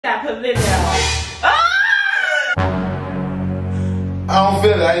Gotta put it in there. Ah! I don't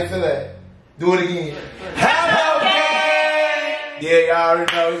feel it. I ain't feel that. Do it again. Hello, gang! Yeah, y'all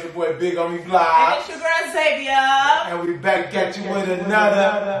already know it's your boy Big Homie Vlog. And it's your girl Xavier. And we back at you with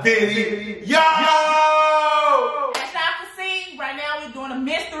another video. Yo! As y'all can see, right now we're doing a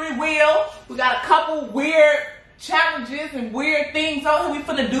mystery wheel. We got a couple weird challenges and weird things on here we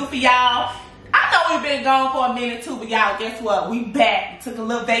finna do for y'all. I know we've been gone for a minute too, but y'all, guess what? We back. We took a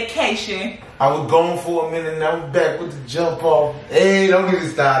little vacation. I was gone for a minute and now I'm back with the jump off. Hey, don't get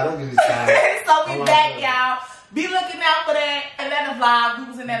it started. Don't get it started. So we back, y'all. Be looking out for that Atlanta vlog.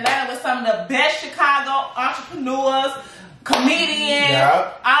 We was in Atlanta with some of the best Chicago entrepreneurs, comedians,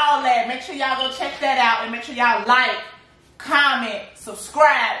 all that. Make sure y'all go check that out and make sure y'all like, comment,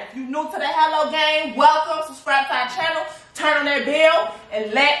 subscribe. If you're new to the Hello Gang, welcome. Subscribe to our channel. Turn on that bell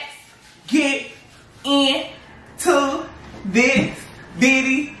and let's get into this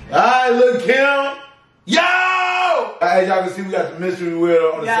video. Alright, look Kim. Yo! As y'all can see, we got the mystery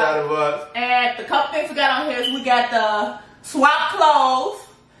wheel on the side of us. And the couple things we got on here is we got the swap clothes.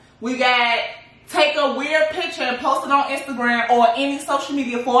 We got take a weird picture and post it on Instagram or any social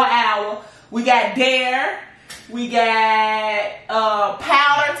media for an hour. We got dare. We got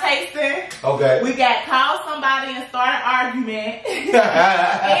powder tasting. Okay. We got call somebody and start an argument.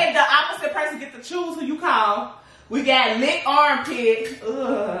 And the opposite person gets to choose who you call. We got lick armpit.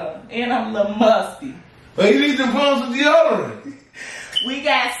 Ugh. And I'm a little musty. But you need to put on some deodorant. We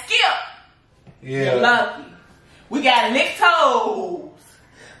got skip. Yeah. You're lucky. We got lick toes.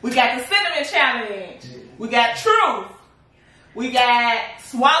 We got the cinnamon challenge. We got truth. We got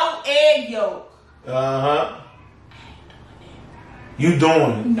swallowed egg yolk. Uh-huh. You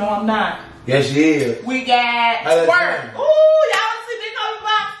doing it. No, I'm not. Yes, she is. We got twerk. Ooh, y'all see Big Homie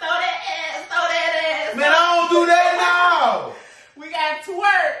Box. Throw that ass, throw that ass. Man, I don't do that now. We got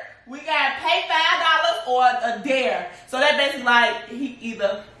twerk. We got pay $5 or a dare. So that basically like he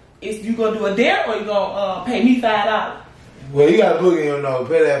either is you gonna do a dare or you gonna pay me $5. Well, you got a book in your nose.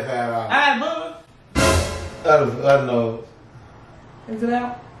 Pay that $5. Alright, boo. I know. Is it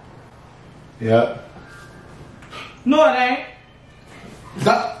out? Yeah. No, it ain't.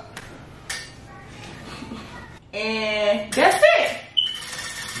 Stop. And that's it.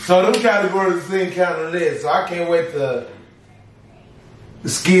 So them categories are the same kind of list. So I can't wait to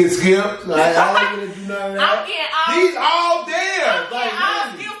skip. I don't gonna do none of that. I'm getting all. These all there. I'm getting all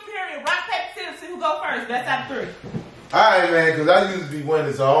skills, period. Rock, paper, scissors. See who go first. Best out of 3. All right, man. Because I used to be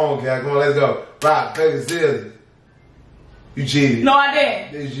winning, so I don't care. Come on, let's go. Rock, paper, scissors. You cheated. No, I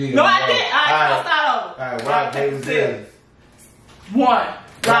didn't. You cheated. No, I didn't. All right, let's start over. All right, rock, paper, scissors. 1.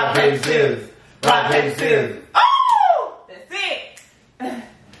 Rock, paper, scissors. Rock, paper, scissors. Oh! That's it.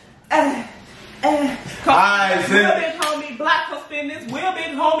 Alright, sis. Real Big Homie Block. Come spin this. Real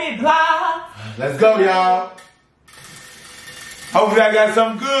Big Homie Block. Let's go, y'all. Hopefully I got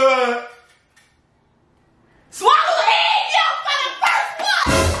something good. Swallow the egg yolk for the first one.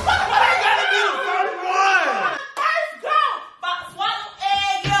 I gotta be the first one. First go. Swallow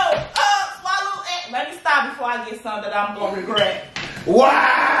egg yolk. Swallow egg. Let me stop before I get something that I'm going to regret.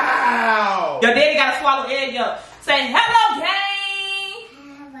 Wow. Your daddy got to swallow egg yolk. Say, hello, gang.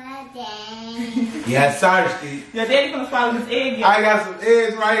 Yeah, thirsty. Your daddy gonna swallow this egg yolk. I got some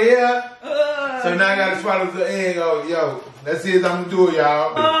eggs right here. So now I gotta swallow the egg. Oh, yo. Let's see if I'm gonna do it,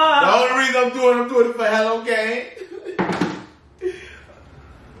 y'all. The only reason I'm doing it for Hello Gang.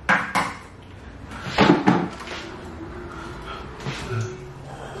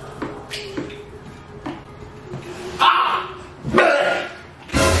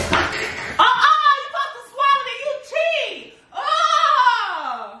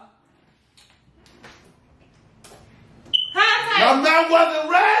 I wasn't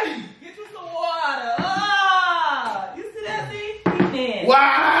ready. Get you some water. Oh, you see that thing?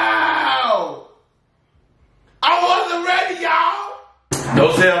 Wow. I wasn't ready, y'all.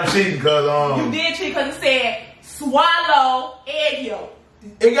 Don't say I'm cheating, cause you did cheat because it said swallow egg yolk.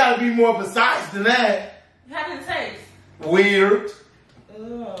 It gotta be more precise than that. How did it taste? Weird.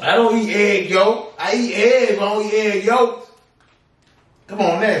 I don't eat egg yolk. I eat eggs, but I don't eat egg yolks. Come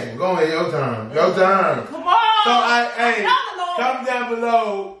on, next one. Go ahead, your turn. Your turn. Come on. So comment down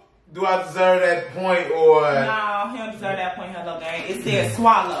below. Do I deserve that point or? No, he don't deserve that point. Hello, gang. It said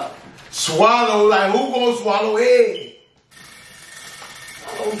swallow. Swallow? Like who gonna swallow egg? I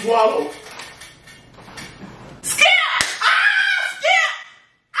don't swallow. Skip! Skip!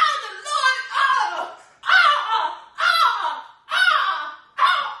 Oh, the Lord!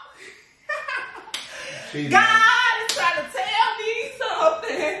 God is trying to tell me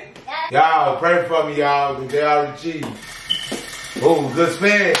something. Y'all pray for me, y'all, because they already cheating. Oh, good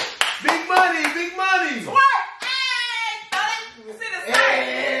spin. Big money, big money. Twerk. Hey, throw that to the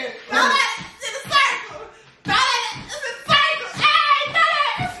circle. Throw that to the circle. Throw that to the circle. Hey,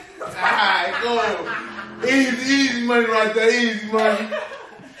 throw that. All right, go. Easy money right there. Easy money.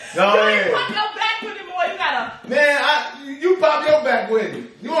 Go ahead. You pop your back with it more. You gotta. Man, you pop your back with it.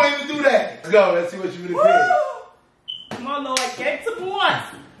 You won't even do that. Let's go. Let's see what you really did. Come on, Lord. Get to once.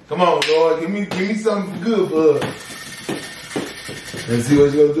 Come on, Lord. Give me something good for us. Let's see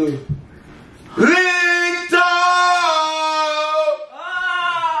what you're gonna do. Link Z,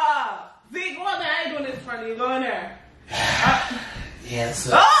 go in there. I ain't doing this in front of you. Go in there. Yes,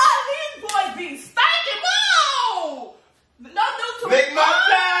 sir. Oh, these boys be stinking. Move! Don't do too much. Lick my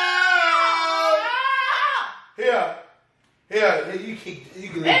toe! Here, you can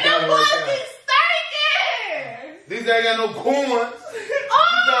lick And that them one boys right be stinking. These ain't got no corns. Oh!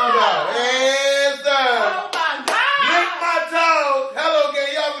 Yes, sir. Oh my God! Lick my toes. Hello,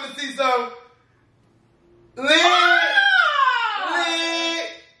 gang. Y'all gonna see something? Lick.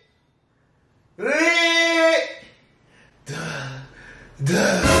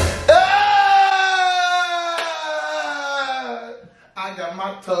 I got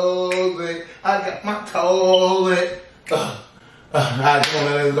my toes licked. I got my toes licked. Alright, come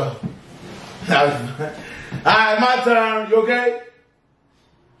on, let's go. Alright, my turn. You okay?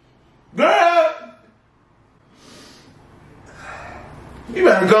 Girl! You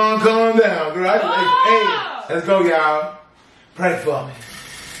better calm down, girl. Hey, let's go, y'all. Pray for me.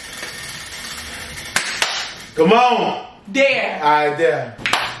 Come on. Dare. Alright, there.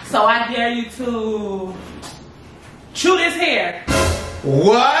 So I dare you to chew this hair.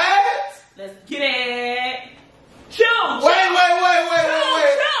 What? Let's get it. Chew. Wait.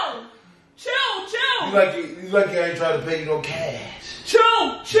 Chew. You like you ain't trying to pay you no cash. Chew.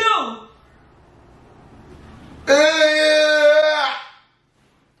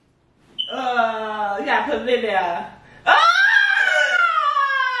 You gotta put it in there. Ah!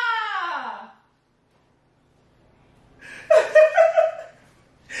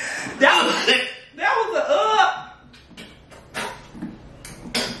 that was a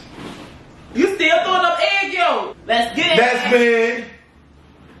You still throwing up egg yolk. Let's get it. That's big.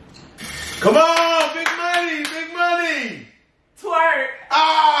 Come on, big money. Twerk.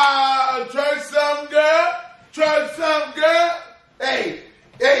 Try something, girl. Hey.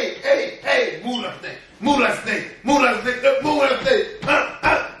 Move that thing.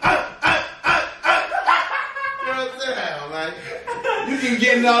 Like, you can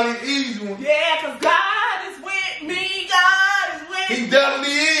get in all these easy ones. Yeah, because God is with me. He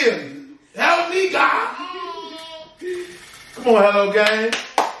definitely is. Help me, God. Come on, hello, gang.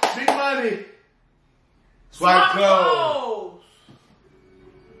 Big money. Swipe close.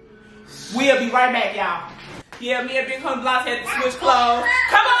 We'll be right back, y'all. Yeah, me and Big Homie Blocks had to switch clothes.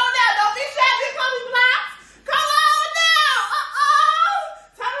 Come on now, don't be shy, Big Homie Blocks. Come on now.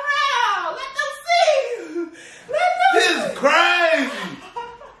 Turn around. Let them see. This is crazy.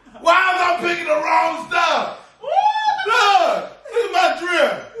 Why was I picking the wrong stuff? Look at my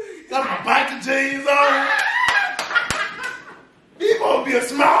drip. Got my biker jeans on. He's supposed to be a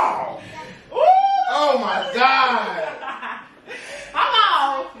small. Oh my God. Come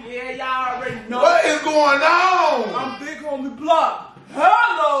on. Yeah, y'all already know. What is going on? I'm Big Homie Block.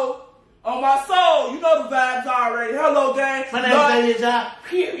 Hello. On my soul. You know the vibes already. Hello, gang. My name is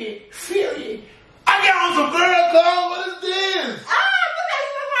Period. I got on some girl clothes. What is this?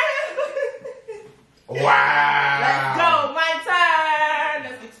 Wow. Let's go. My turn.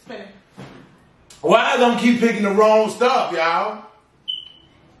 Let's get spinning. Why I don't keep picking the wrong stuff, y'all?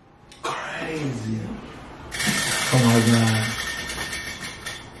 Crazy. Oh my God.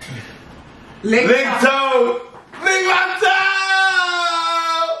 Lick toe. Lick my toe.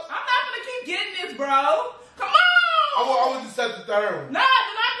 I'm not gonna keep getting this, bro. Come on. I want to set the third one. No, do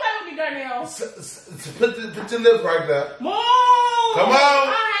not play with me, Darnell. Put your lips right there. Move. Come on. All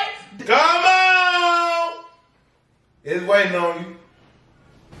right. Come on. It's waiting on you.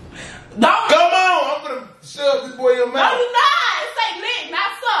 Don't. Come on. I'm going to shove this boy in your No, mouth. you not. It say lick,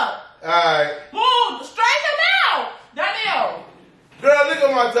 not suck. All right. Move. Straighten him out. Darnell. Girl, look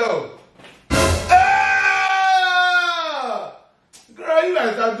at my toe. Girl, you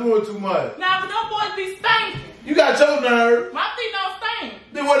gotta stop doing too much. Nah, but them boys be stinking. You got your nerve. My feet don't stink.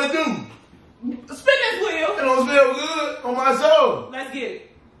 Then what it do? Spin this wheel. It don't smell good on my soul. Let's get it.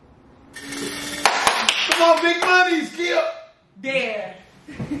 Come on, big money, Skip. Dare.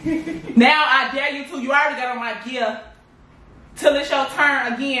 Now I dare you to. You already got on my gear. Till it's your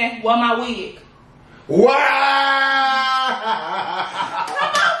turn again. Wear my wig. Wow.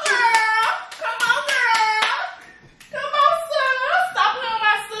 Come on, girl. Come on, girl. Come on, son.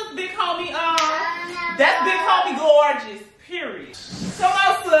 That's Big Homie Gorgeous. Period. Come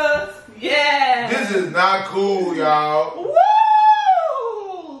on, sis. Yeah. This is not cool, y'all. Woo!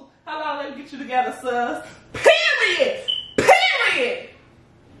 Hold on, let me get you together, sis. Period. Period.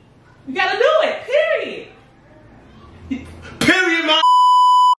 You gotta do it. Period. Period, my.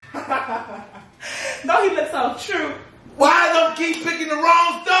 No, he looks so true. Why don't keep picking the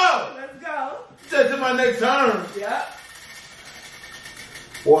wrong stuff? Let's go. Set to my next turn. Yep.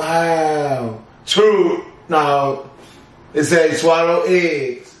 Wow. True. No. It says swallow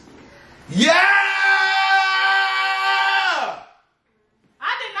eggs. Yeah!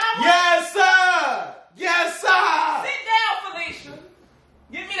 I did not want Yes, sir! Yes, sir! Sit down, Felicia.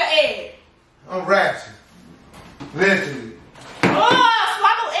 Give me the egg. I'm ratchet. Literally. Oh,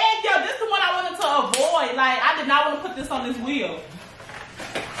 swallow egg, yo. This is the one I wanted to avoid. Like, I did not want to put this on this wheel.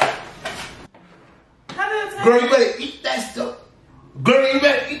 How did it taste? Girl, you better eat that stuff. Girl, you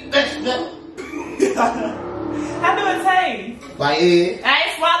better eat that stuff. How do it taste? Like egg. I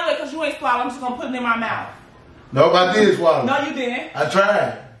ain't swallow it because you ain't swallow. I'm just going to put it in my mouth. Nope, I did swallow. No, you didn't. I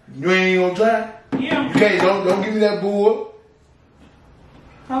tried. You ain't gonna try? Yeah. Okay, don't give me that bull.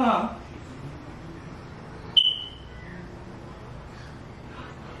 Hold on.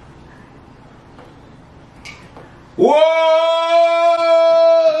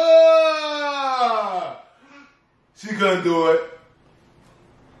 Whoa! She couldn't do it.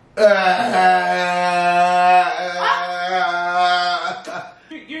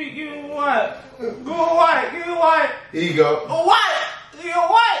 You what? Go what? You what? Here you go. What? You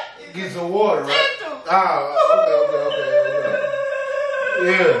what? Get some water, right? Gentle. Oh,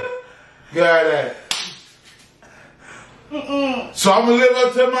 okay. Yeah. Got that. So I'm gonna live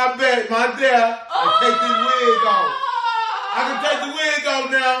up to my bet, my death, and take this wig off. I can take the wig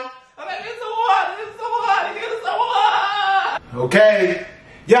off now. Get some water. Get some water. Get some water. Okay.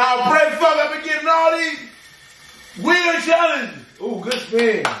 Y'all pray for me. I've been getting all these weird challenges. Ooh, good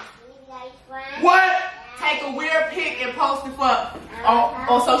spin. What? Take a weird pic and post it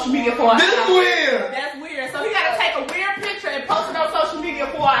on social media for an This is hour. weird. That's weird. So he gotta take a weird picture and post it on social media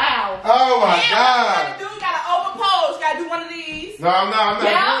for an hour. Oh my And God. what you gotta overpose. Gotta do one of these. No, I'm not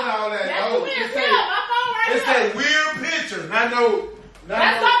doing all that. That's No, weird. it Yeah, my phone right It's here. a weird picture. Not no.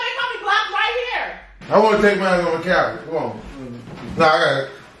 That's why they call me blocked right here. I want to take mine on the couch. Come on. No, I got it.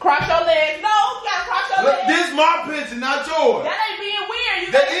 Cross your legs. No, you gotta cross your Look, legs. this is my picture, not yours. That ain't being weird. You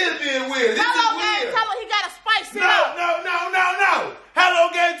That gotta- is being weird. This is Hello, gang. weird. Tell him he gotta spice it No. up. Hello,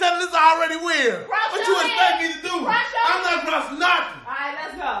 gang. Tell them this is already weird. Cross What your you expect me legs. to do? Cross your I'm not crossing nothing. Alright,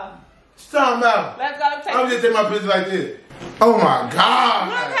 let's go. Stop out. Let's go. Take I'm just taking my picture like this. Oh my God.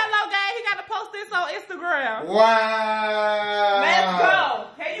 Look, hello, gang. He gotta post this on Instagram. Wow. Let's go.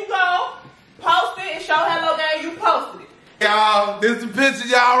 Here you go. Post it and show hello, gang. You posted it. Y'all, this is the picture,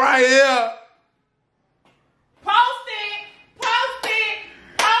 y'all, right here. Post it. Post it.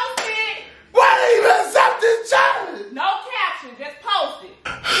 Post it. Why did you even accept this challenge? No caption. Just post it.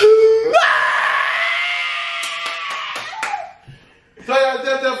 So y'all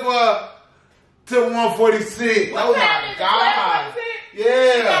stepped up till 146. What Oh time my is it? God. 12:46? You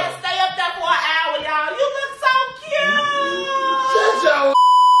Yeah. gotta stay up there for an hour, y'all. You look so cute. Shut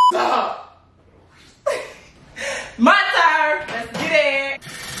your up. My turn. Let's get it.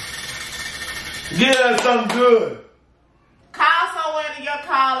 Get us something good. Call someone in your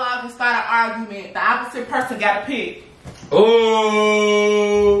call log and start an argument. The opposite person got to pick.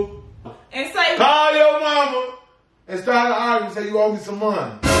 Oh. And say, Call your mama and start an argument. Say you owe me some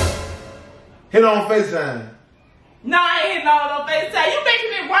money. Hit on FaceTime. no, I ain't no FaceTime. You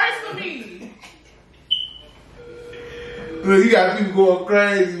making it worse for me. Look, you got people going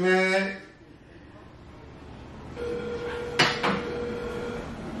crazy, man.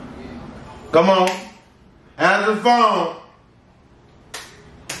 Come on. Answer the phone.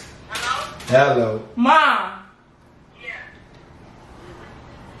 Hello. Mom. Yeah.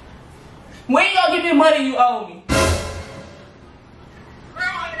 When you gonna give me money you owe me? Girl,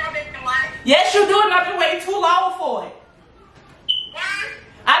 I don't make the money. Yes, you do, and I've been waiting too long for it. Why?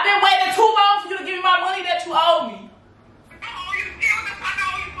 I've been waiting too long for you to give me my money that you owe me. Oh, you still the fuck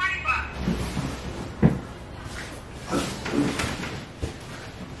owe you money for?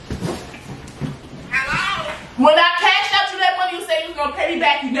 Hello? When I cashed out you that money, you said you was gonna pay me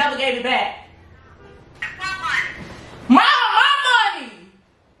back. You never gave it back. What money? Mom, my money.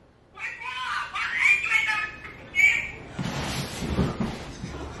 What for? What? And you ain't never shit?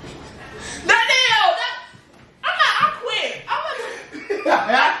 I quit.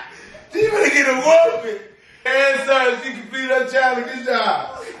 She better get a whooping. And so she completed her challenge. Good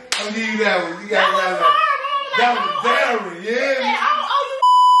job. I'll give you that one. You got That was hard. that was daring. I Yeah. owe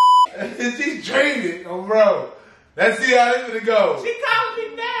you. She She traded, oh bro. Let's see how this gonna go. She calling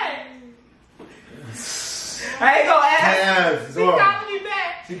me back. I ain't gonna ask. She calling me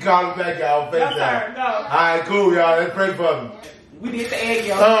back. She calling back, y'all. Your turn, go. Alright, cool, y'all. Let's pray for me. We did the egg,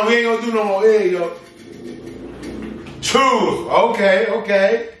 yo. We ain't gonna do no more egg, yo. Choose. Okay.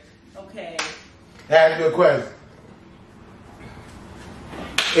 Okay. Ask me a question.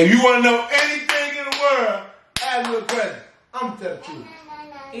 If you want to know anything in the world, ask me a question. I'm gonna tell the truth.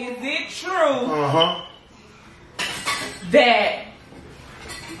 Is it true that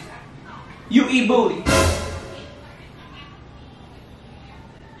you eat booty?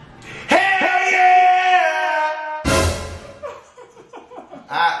 Hell yeah!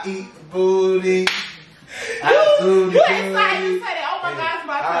 I eat booty. You excited to say that? Oh my God, it's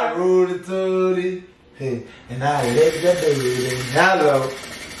my turn. I rule the tootie. Hey, and I let the baby. Hello.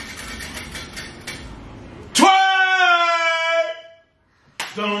 Twerk!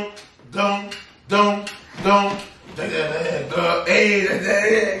 Don't. Take that girl.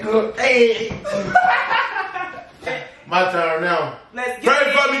 Hey. My turn now. Let's get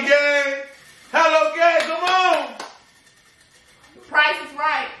Pray for me, gang. Hello, gang. Come on. Price is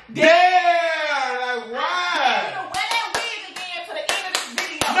right. Yeah. Like, why? Wear that wig again to the end of this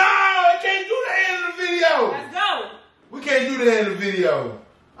video. No, I can't do the end of the video. Let's go. We can't do the end of the video.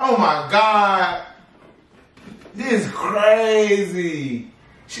 Oh my God. This is crazy.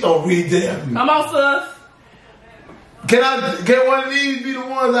 She gonna read that. Come on, sis. Can one of these be the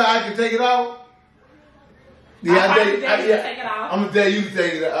ones that I can take it out? Yeah, I'm gonna tell you to take it out. I'm gonna tell you to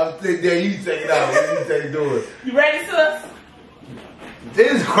take it out. I'm gonna tell you to take it out. You take it, do it. You ready, sis?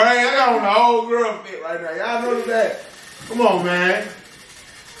 This is crazy. I got on the whole girl fit right now. Y'all notice that? Come on, man.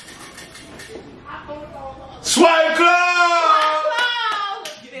 Swipe close!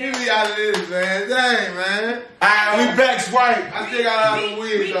 Get me out of this, man. Dang, man. Alright, we back swipe. I still got out of the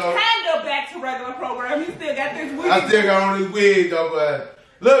wig, though. We kinda back to regular program. You still got this wig. I still got on this wig, though, but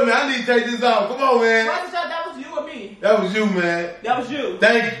look, man, I need to take this off. Come on, man. That was you or me? That was you, man. That was you.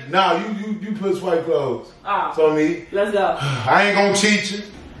 Thank you. Nah, you put swipe clothes. So me. Let's go. I ain't gonna cheat you.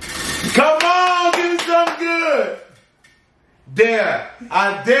 Come on, give me something good. Dare.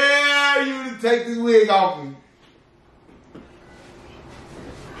 I dare you to take this wig off me.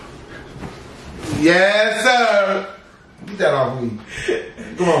 Yes, sir. Get that off me.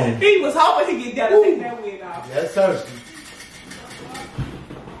 Come on. He was hoping he'd get down to take that wig off. Yes, sir.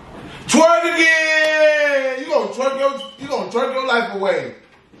 Twerk again. You gonna twerk your life away.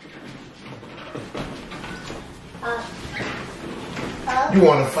 You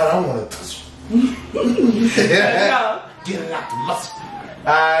want to fight? I want to touch you. Get it out the muscle.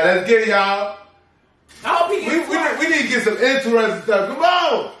 Alright, let's get it, y'all. I hope he gets we need to get some interesting stuff. Come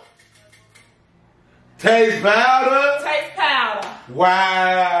on. Taste powder. Taste powder.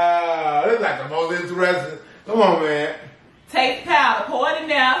 Wow. This is like the most interesting. Come on, man. Taste powder. Pour it in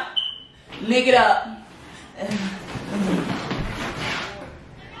there. Lick it up.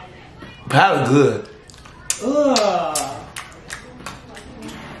 Powder good. Ugh.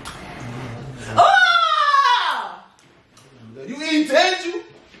 You eat tangy? What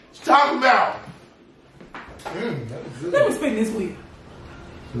you talking about? That was good. Let me spin this wheel.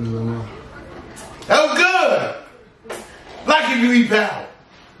 That was good. Like if you eat powder.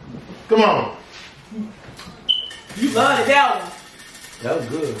 Come on. You love that one. That was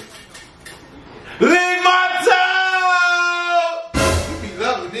good. Lick my toe! You be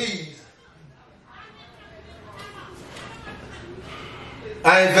loving these. I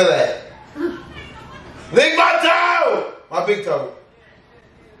ain't feel that. Lick my toe! My big toe.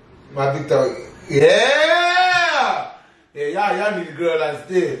 My big toe. Yeah! Yeah, y'all need a girl like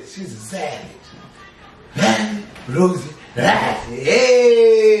this. She's a savage. Rosie.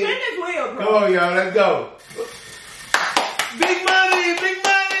 Hey! Spin this wheel, bro. Come on, y'all. Let's go. Big money! Big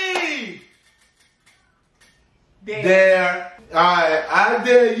money! Dare. Alright, I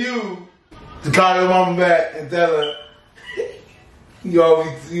dare you to call your mama back and tell her you owe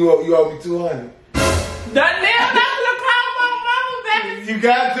me 200. That nail not gonna call my mama back. You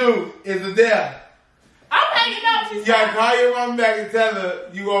got to. It's a dare. I'm hanging up. You gotta call your mama back and tell her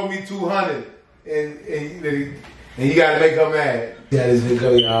you owe me 200. And you gotta make her mad. Yeah, this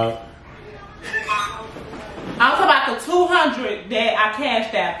video, y'all. I'm talking about the 200 that I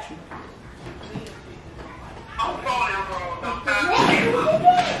cashed out you.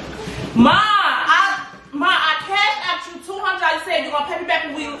 I cashed out you 200. I said you're gonna pay me back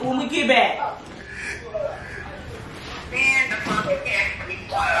when we get back.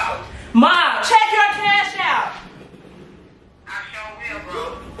 Ma, check your cash out. I sure will, bro.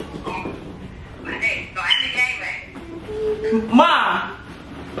 My name. So I need game back. Ma.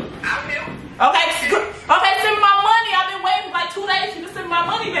 I will. Okay, send me my money. I've been waiting for like 2 days for you to send me my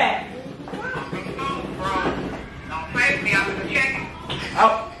money back. Don't face me, I'm gonna check it.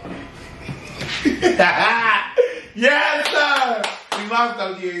 Oh. Yes, sir. See, my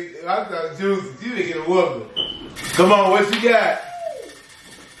stuff juicy. You didn't get a whooping. Come on, what you got?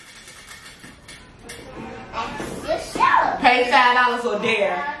 Pay $5 or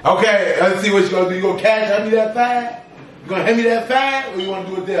dare. Okay, let's see what you gonna do. You gonna cash me that $5? You gonna hand me that $5 or you wanna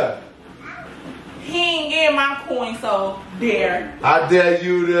do it there? He ain't getting my coin, so dare. I dare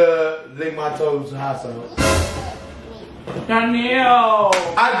you to lick my toes with hot sauce. Danielle.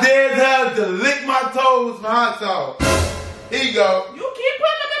 I dare her to lick my toes with hot sauce. Here you go. You keep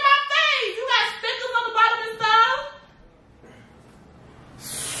putting them in my face. You got stickers on the bottom and stuff.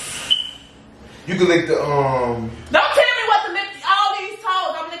 You can lick the Don't tell me what to lick. All these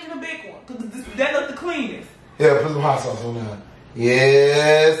toes, I'm licking the big one. Because that look the cleanest. Yeah, put some hot sauce on there.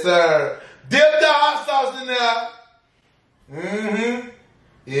 Yes, sir. Dip the hot sauce in there. Mm-hmm.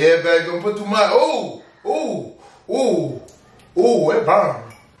 Yeah, baby, don't put too much. Ooh, ooh, ooh, ooh, it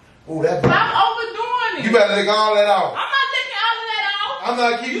burns. Ooh, that burns. I'm overdoing it. You better lick all that off. I'm not licking all of that off. I'm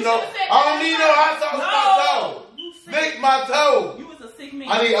not keeping You no. should've said I don't need no hot sauce on my toe. You sick. Lick my toe. You was a sick man.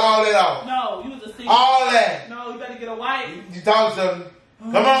 I need all that off. No, you was a sick All man. that. No, you better get a wipe. You talk something.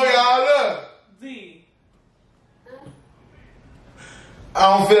 Come on, y'all, look. Z.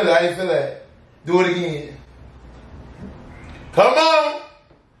 I don't feel it. I ain't feel that. Do it again. Come on.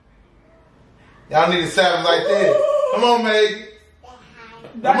 Y'all need a savage like that. Come on, Meg.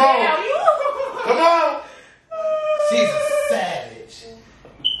 Come on. Come on. She's a savage.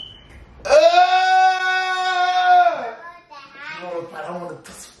 I don't want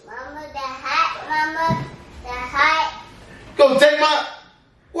to touch. Mama, the hot. Mama, the hot. Go take my.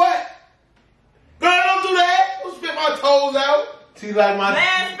 What? Girl, don't do that. Don't spit my toes out. She like my.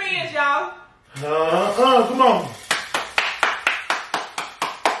 Last spins, y'all. Come on.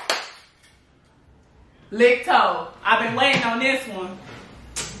 Lick toe. I've been waiting on this one.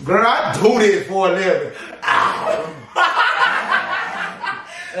 Girl, I do this for a living.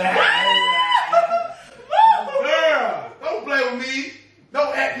 Girl, don't play with me.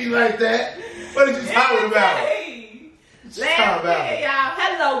 Don't act me like that. What are you talking about? Last spin, y'all.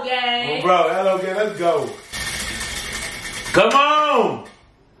 Hello, gang. Oh, bro, hello, gang. Let's go. Come on.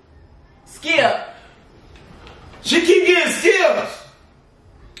 Skip. She keep getting skips.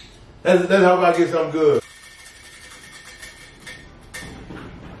 Let's hope I get something good.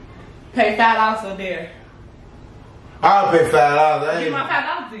 Pay $5 or dare. I'll pay $5. I Give ain't. my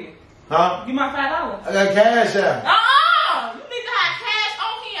 $5 then. Huh? Give my $5. I got cash out. You need to have cash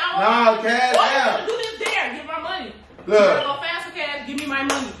on here. No, cash Or out. you want to do this dare. Give my money. Look. You want to go fast or cash? Give me my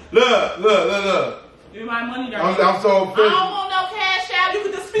money. Look. Give me my money, I'm Danielle. so I don't pissed. want no cash out. You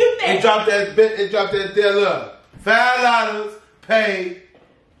can dispute that. It dropped that there. Look. $5 pay.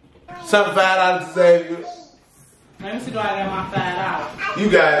 Something $5 to save you. Let me see, do I got my $5? You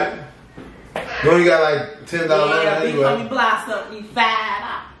got it. You only got like $10 Yeah, left big homie anyway. blossom, me $5.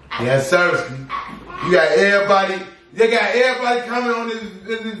 Yes, sir. You got everybody. They got everybody coming on this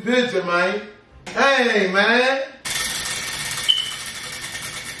picture, man. Hey, man.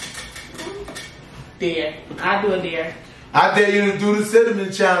 Dare. I do a dare. I dare you to do the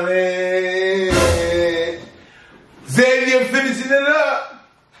cinnamon challenge. Xavier finishing it up.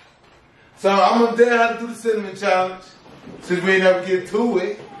 So I'm gonna dare her to do the cinnamon challenge. Since we ain't never get to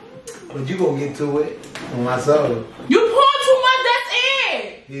it. But you gonna get to it on my soul. You pour too much, that's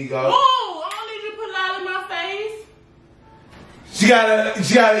it. Here you go. Oh, I don't need you to put it all in my face. She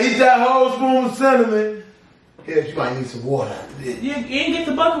gotta eat that whole spoon of cinnamon. Yeah, she might need some water after this. You ain't get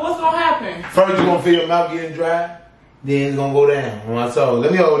the bucket, what's gonna happen? First you're gonna feel your mouth getting dry, then it's gonna go down on my soul.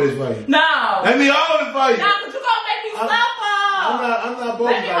 Let me hold this for you. No. Let me hold it for you. No, because you're gonna make me suffer. I'm not both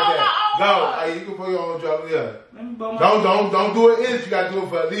Let me like hold that. my Go. own. Hey, you can put your own drop. Yeah. Let me blow my Don't do it in. You gotta do it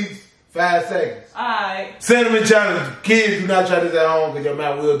for at least 5 seconds. Alright. Cinnamon challenge. Kids, do not try this at home because your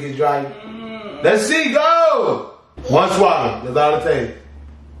mouth will get dry. Let's see. Go. One swallow. That's all it takes.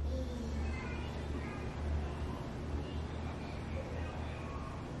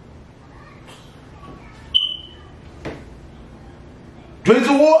 Drink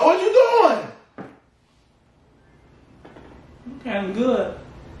some water. What you doing? Okay, good.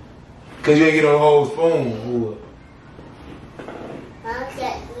 Cause you ain't get a whole spoon. Ooh.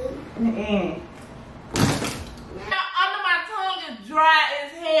 Okay. Under my tongue is dry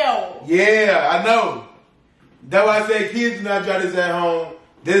as hell. Yeah, I know. That's why I say kids do not try this at home.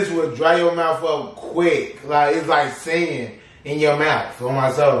 This will dry your mouth up quick. Like it's like singing in your mouth on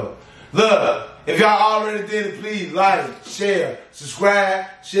my soul. Look, If y'all already did it, please like, share, subscribe,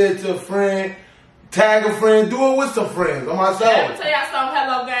 share it to a friend, tag a friend, do it with some friends on my side. Let me tell y'all something.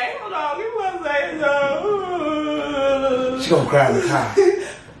 Hello, gang. Hold on. Give me 1 second. She gonna cry in the car.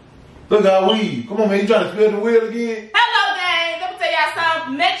 Look how we. Come on, man. You trying to spin the wheel again? Hello, gang. Let me tell y'all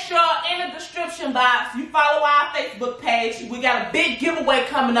something. Make sure in the description box you follow our Facebook page. We got a big giveaway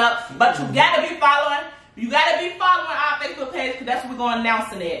coming up, but you gotta be following. You gotta be following our Facebook page because that's what we're gonna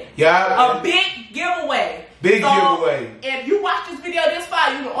announce it. Yeah. A big giveaway. Big giveaway. If you watch this video this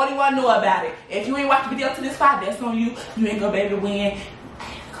far, you the only one know about it. If you ain't watched the video to this far, that's on you. You ain't gonna be able to win. I ain't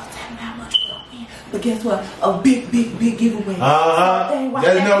gonna tell you how much we're gonna win. But guess what? A big giveaway.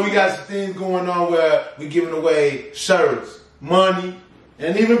 Just know we got some things going on where we giving away shirts, money,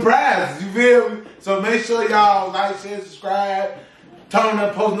 and even prizes. You feel me? So make sure y'all like, share, subscribe, turn on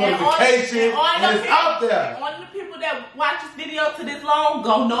that post notification, and it's out there. Only the people that watch this video to this long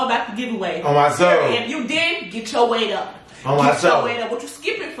gonna know about the giveaway. On my soul. If you did, get your weight up. On my soul. Get your weight up. What you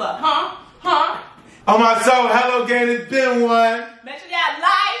skipping for? Huh? On my soul, hello gang, it's been one. Make sure y'all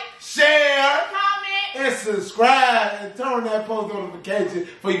like, share, comment, and subscribe, and turn on that post notification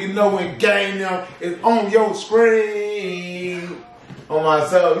so you can know when gang now is on your screen. On my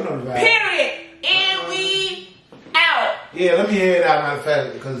soul, you know the vibe. Period. And we out. Yeah, let me hear it out, matter of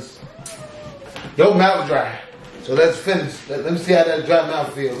fact, because your mouth dry. So let's finish. Let me see how that dry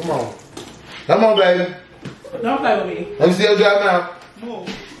mouth feels. Come on. Come on, baby. Don't play with me. Let me see your dry mouth. Move.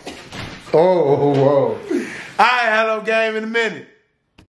 Oh, whoa. All right, hello, game in a minute.